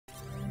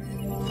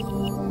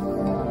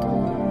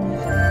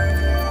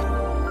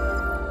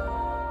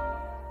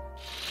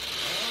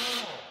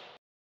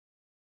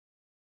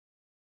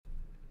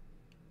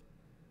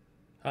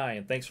Hi,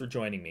 and thanks for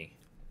joining me.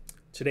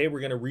 Today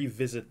we're going to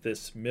revisit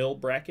this mill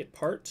bracket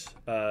part.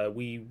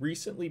 We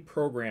recently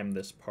programmed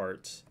this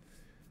part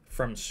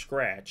from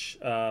scratch.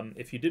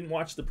 If you didn't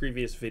watch the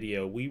previous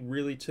video, we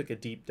really took a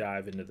deep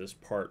dive into this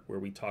part where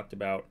we talked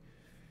about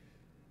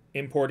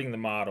importing the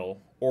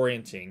model,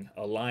 orienting,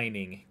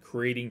 aligning,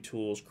 creating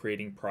tools,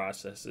 creating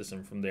processes,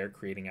 and from there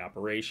creating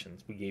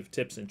operations. We gave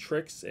tips and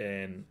tricks,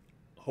 and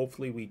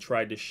hopefully we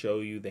tried to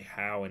show you the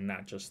how and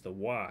not just the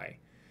why.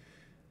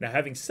 Now,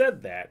 having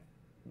said that,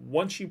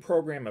 once you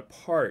program a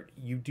part,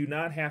 you do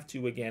not have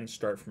to again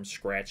start from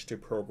scratch to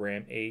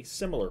program a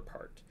similar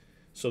part.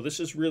 So this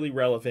is really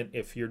relevant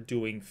if you're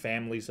doing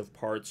families of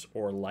parts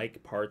or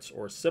like parts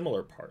or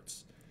similar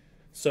parts.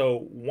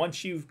 So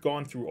once you've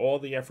gone through all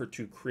the effort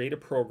to create a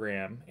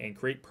program and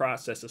create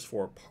processes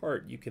for a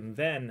part, you can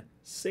then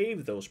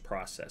save those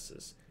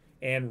processes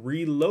and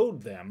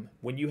reload them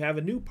when you have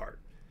a new part.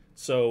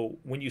 So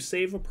when you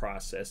save a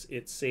process,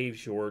 it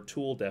saves your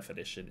tool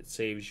definition, it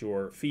saves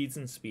your feeds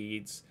and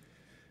speeds,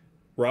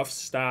 rough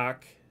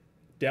stock,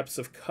 depths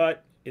of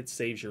cut, it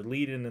saves your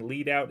lead in and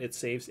lead out, it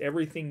saves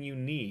everything you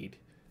need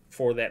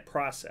for that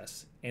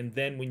process. And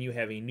then when you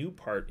have a new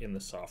part in the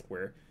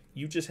software,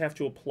 you just have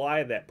to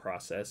apply that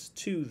process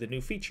to the new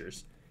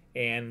features.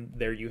 And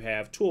there you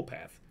have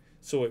toolpath.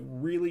 So it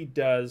really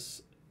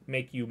does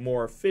make you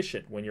more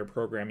efficient when you're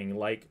programming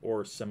like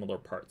or similar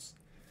parts.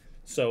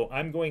 So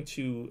I'm going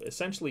to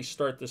essentially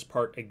start this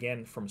part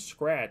again from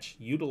scratch,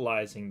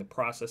 utilizing the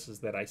processes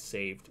that I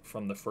saved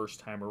from the first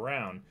time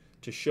around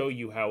to show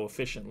you how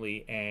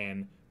efficiently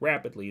and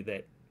rapidly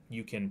that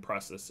you can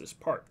process this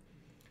part.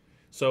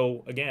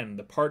 So again,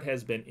 the part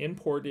has been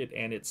imported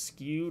and it's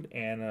skewed,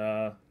 and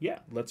yeah,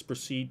 let's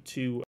proceed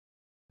to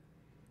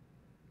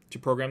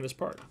program this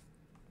part.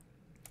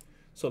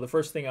 So the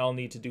first thing I'll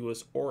need to do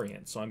is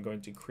orient. So I'm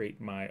going to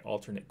create my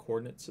alternate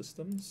coordinate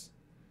systems.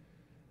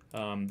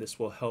 This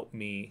will help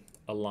me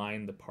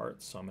align the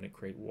parts. So I'm going to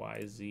create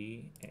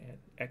YZ and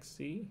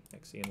XZ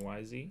and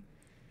YZ.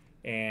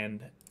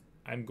 And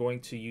I'm going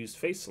to use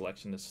face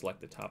selection to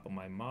select the top of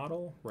my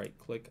model, right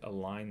click,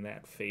 align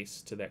that face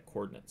to that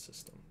coordinate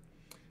system.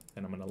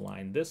 And I'm going to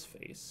align this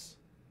face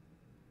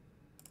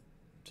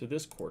to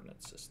this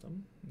coordinate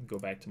system. Go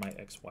back to my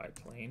XY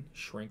plane,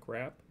 shrink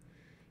wrap.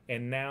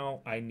 And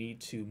now I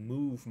need to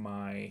move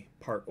my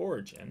part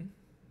origin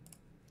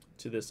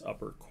to this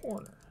upper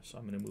corner. So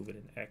I'm going to move it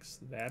in X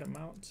that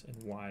amount,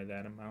 and Y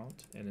that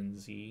amount, and in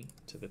Z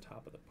to the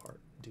top of the part.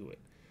 Do it.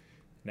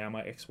 Now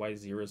my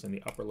XY0 is in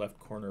the upper left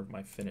corner of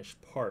my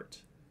finished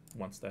part.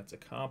 Once that's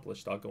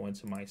accomplished, I'll go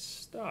into my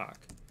stock,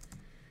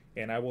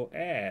 and I will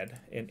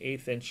add an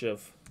 1/8 inch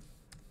of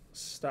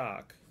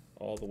stock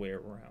all the way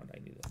around. I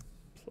need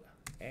to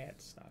add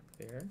stock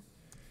there.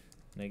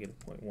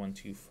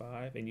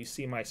 -0.125, and you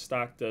see my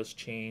stock does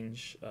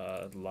change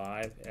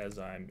live as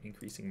I'm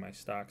increasing my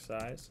stock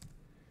size.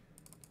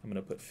 I'm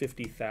going to put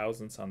 50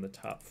 thousandths on the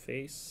top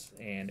face,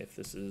 and if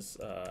this is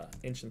 1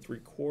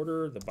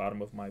 3/4 inches, the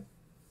bottom of my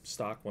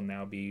stock will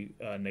now be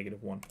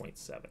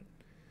 -1.7.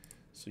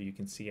 So you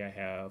can see I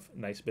have a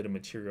nice bit of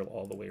material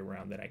all the way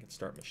around that I can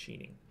start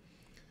machining.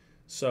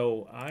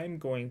 So I'm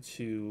going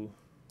to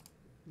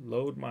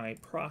load my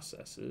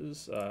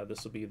processes.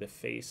 This will be the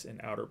face and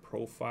outer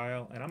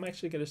profile, and I'm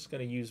actually just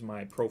going to use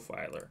my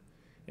profiler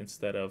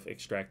instead of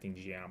extracting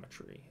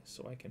geometry.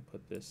 So I can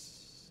put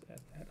this at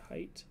that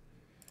height.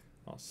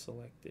 I'll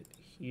select it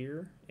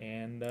here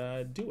and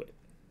do it.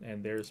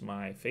 And there's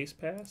my face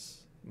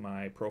pass,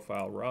 my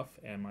profile rough,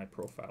 and my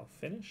profile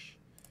finish.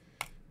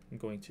 I'm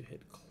going to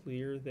hit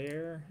clear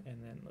there,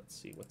 and then let's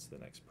see what's the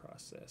next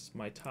process.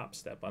 My top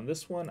step. On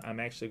this one, I'm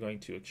actually going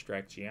to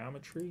extract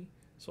geometry.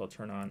 So I'll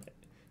turn on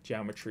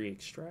geometry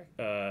extract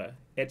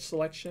edge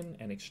selection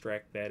and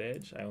extract that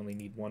edge. I only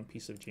need one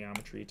piece of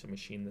geometry to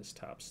machine this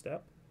top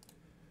step.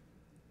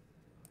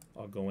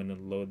 I'll go in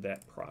and load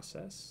that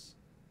process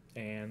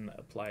and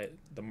apply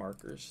the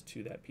markers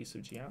to that piece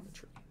of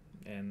geometry,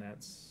 and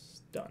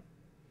that's done.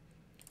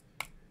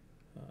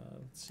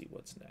 Let's see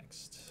what's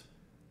next.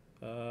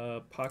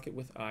 Pocket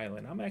with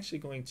island. I'm actually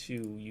going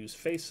to use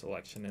face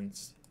selection and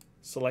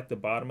select the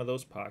bottom of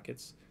those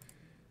pockets.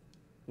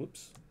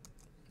 Whoops.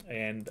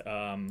 And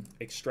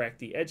extract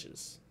the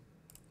edges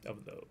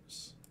of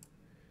those.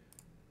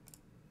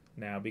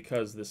 Now,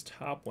 because this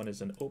top one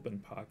is an open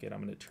pocket,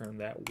 I'm going to turn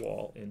that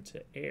wall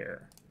into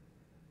air.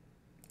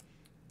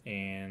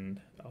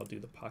 And I'll do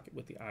the pocket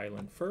with the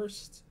island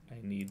first. I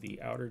need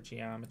the outer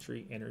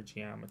geometry, inner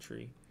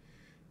geometry.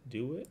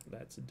 Do it.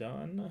 That's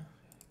done.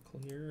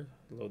 Clear.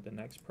 Load the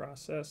next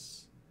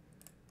process.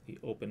 The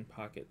open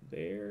pocket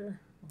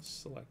there. I'll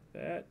select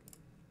that.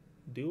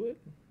 Do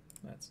it.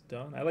 That's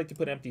done. I like to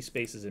put empty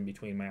spaces in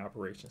between my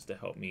operations to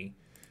help me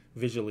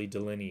visually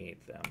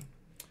delineate them.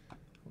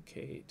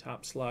 Okay,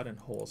 top slot and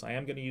holes. I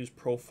am going to use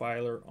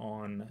Profiler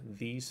on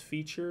these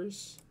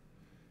features.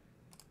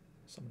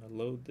 So I'm going to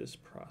load this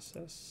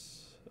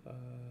process,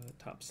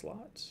 top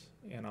slot,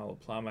 and I'll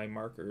apply my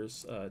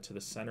markers to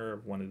the center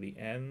of one of the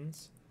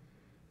ends.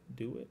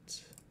 Do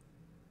it.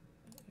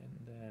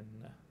 And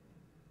then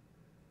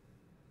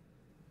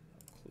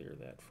clear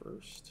that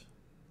first.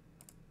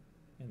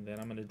 And then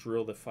I'm going to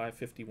drill the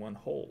 551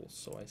 holes.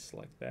 So I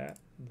select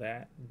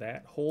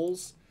that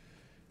holes.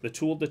 The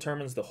tool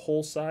determines the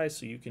hole size,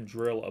 so you can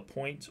drill a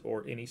point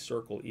or any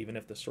circle even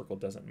if the circle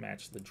doesn't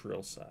match the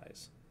drill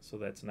size. So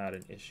that's not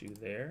an issue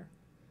there.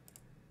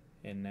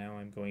 And now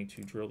I'm going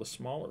to drill the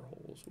smaller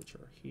holes, which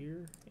are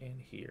here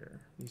and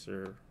here. These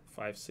are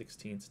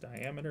 5/16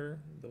 diameter.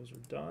 Those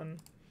are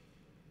done.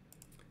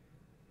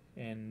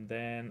 And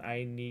then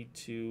I need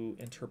to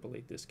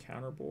interpolate this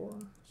counter bore.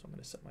 So I'm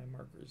going to set my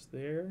markers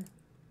there.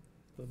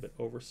 A little bit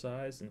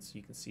oversized, and so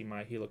you can see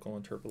my helical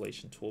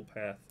interpolation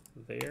toolpath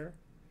there.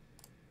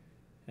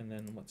 And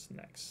then what's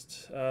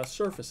next?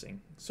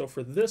 Surfacing. So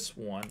for this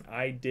one,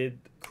 I did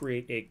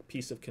create a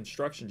piece of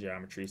construction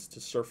geometries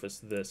to surface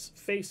this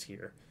face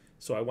here.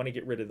 So I want to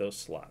get rid of those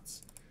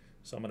slots.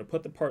 So I'm going to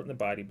put the part in the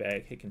body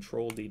bag, hit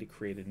Control-D to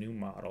create a new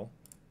model,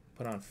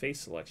 put on face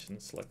selection,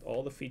 select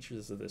all the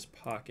features of this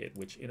pocket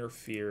which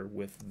interfere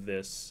with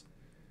this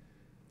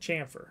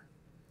chamfer.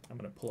 I'm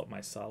going to pull up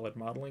my solid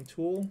modeling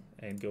tool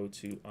and go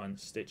to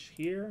Unstitch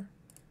here.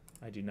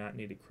 I do not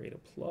need to create a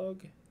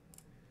plug,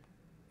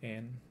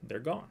 and they're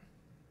gone.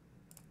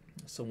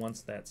 So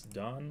once that's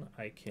done,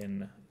 I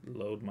can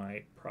load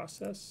my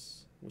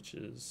process, which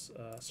is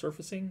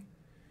surfacing,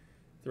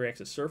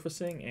 3-axis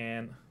surfacing,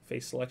 and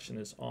face selection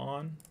is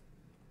on,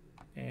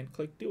 and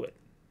click Do It.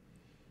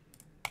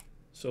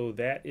 So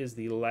that is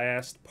the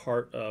last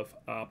part of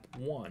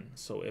Op1.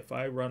 So if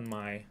I run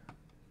my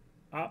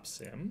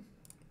OpSim,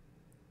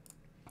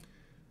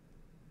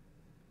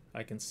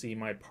 I can see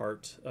my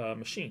part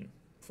machine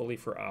fully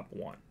for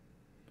Op1.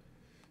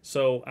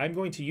 So I'm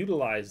going to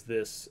utilize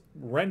this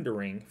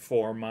rendering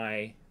for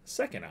my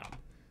second op.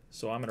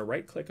 So I'm going to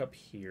right click up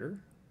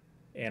here,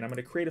 and I'm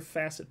going to create a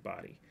facet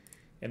body.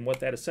 And what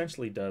that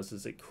essentially does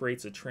is it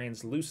creates a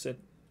translucent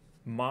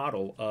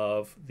model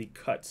of the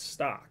cut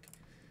stock.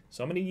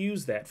 So I'm going to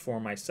use that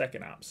for my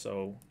second op.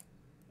 So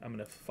I'm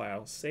going to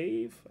file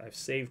save. I've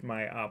saved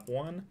my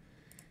Op1,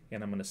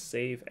 and I'm going to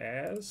save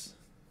as.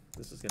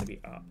 This is going to be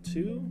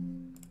Op2.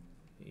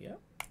 Yep.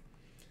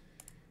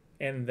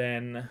 And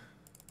then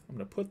I'm going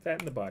to put that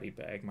in the body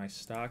bag, my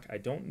stock. I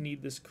don't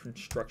need this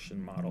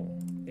construction model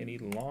any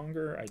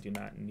longer. I do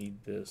not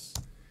need this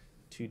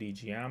 2D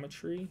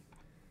geometry.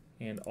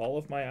 And all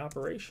of my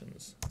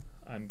operations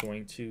I'm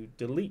going to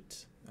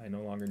delete. I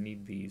no longer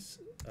need these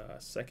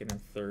second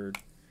and third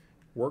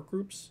work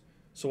groups.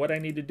 So what I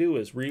need to do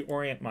is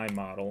reorient my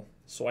model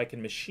so I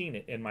can machine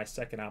it in my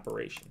second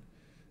operation.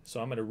 So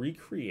I'm going to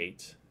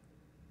recreate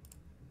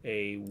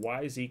a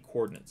YZ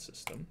coordinate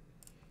system.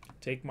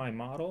 Take my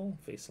model,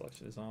 face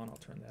selection is on, I'll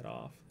turn that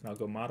off, and I'll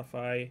go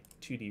modify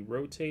 2D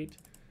rotate.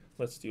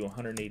 Let's do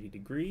 180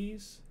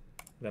 degrees.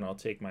 Then I'll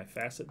take my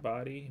facet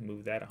body,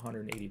 move that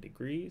 180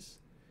 degrees,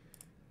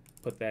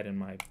 put that in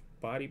my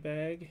body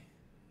bag,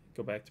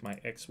 go back to my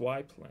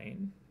XY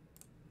plane,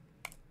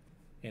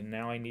 and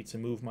now I need to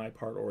move my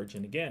part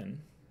origin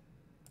again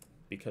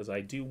because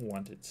I do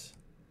want it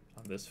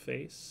on this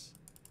face,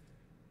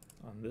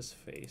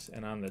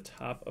 and on the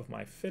top of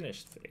my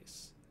finished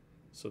face.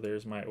 So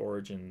there's my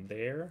origin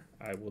there.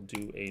 I will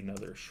do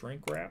another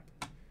shrink wrap.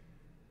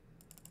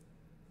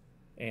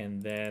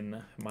 And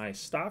then my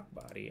stock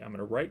body, I'm going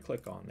to right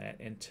click on that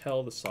and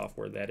tell the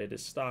software that it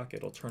is stock.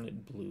 It'll turn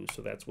it blue.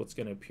 So that's what's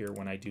going to appear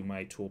when I do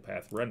my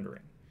toolpath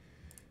rendering.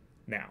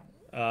 Now,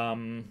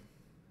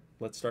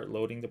 let's start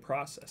loading the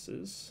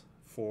processes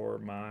for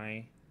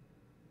my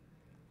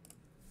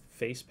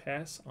face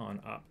pass on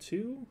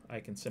Op2. I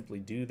can simply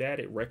do that.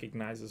 It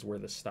recognizes where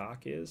the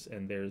stock is,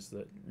 and there's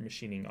the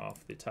machining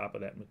off the top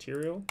of that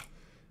material.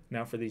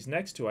 Now for these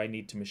next two, I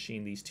need to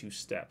machine these two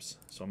steps.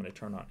 So I'm going to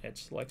turn on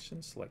edge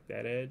selection, select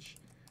that edge,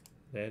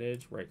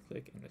 right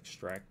click and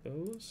extract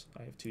those.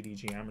 I have 2D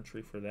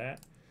geometry for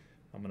that.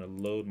 I'm going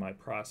to load my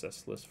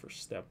process list for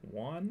step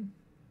 1,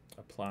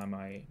 apply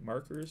my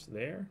markers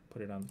there,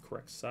 put it on the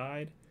correct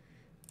side,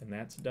 and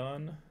that's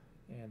done.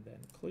 And then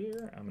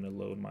clear. I'm going to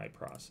load my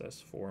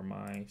process for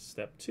my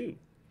step 2.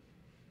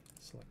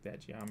 Select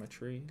that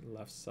geometry,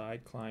 left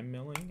side climb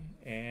milling,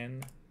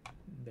 and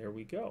there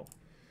we go.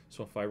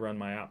 So if I run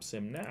my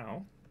OpSim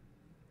now,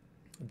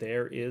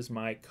 there is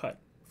my cut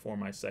for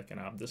my second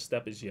op. This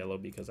step is yellow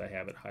because I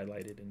have it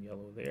highlighted in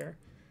yellow there.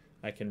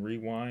 I can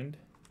rewind,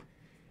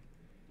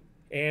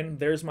 and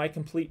there's my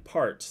complete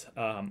part.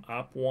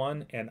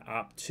 Op1 and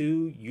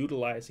Op2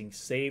 utilizing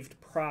saved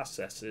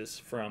processes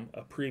from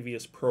a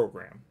previous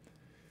program.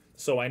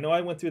 So I know I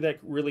went through that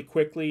really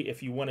quickly.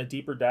 If you want a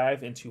deeper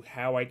dive into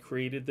how I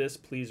created this,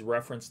 please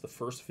reference the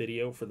first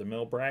video for the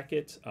mill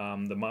bracket.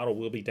 The model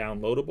will be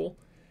downloadable.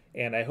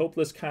 And I hope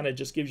this kind of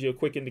just gives you a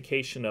quick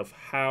indication of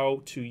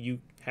how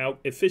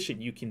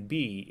efficient you can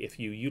be if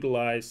you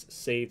utilize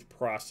saved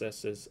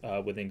processes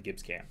within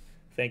GibbsCAM.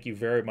 Thank you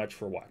very much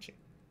for watching.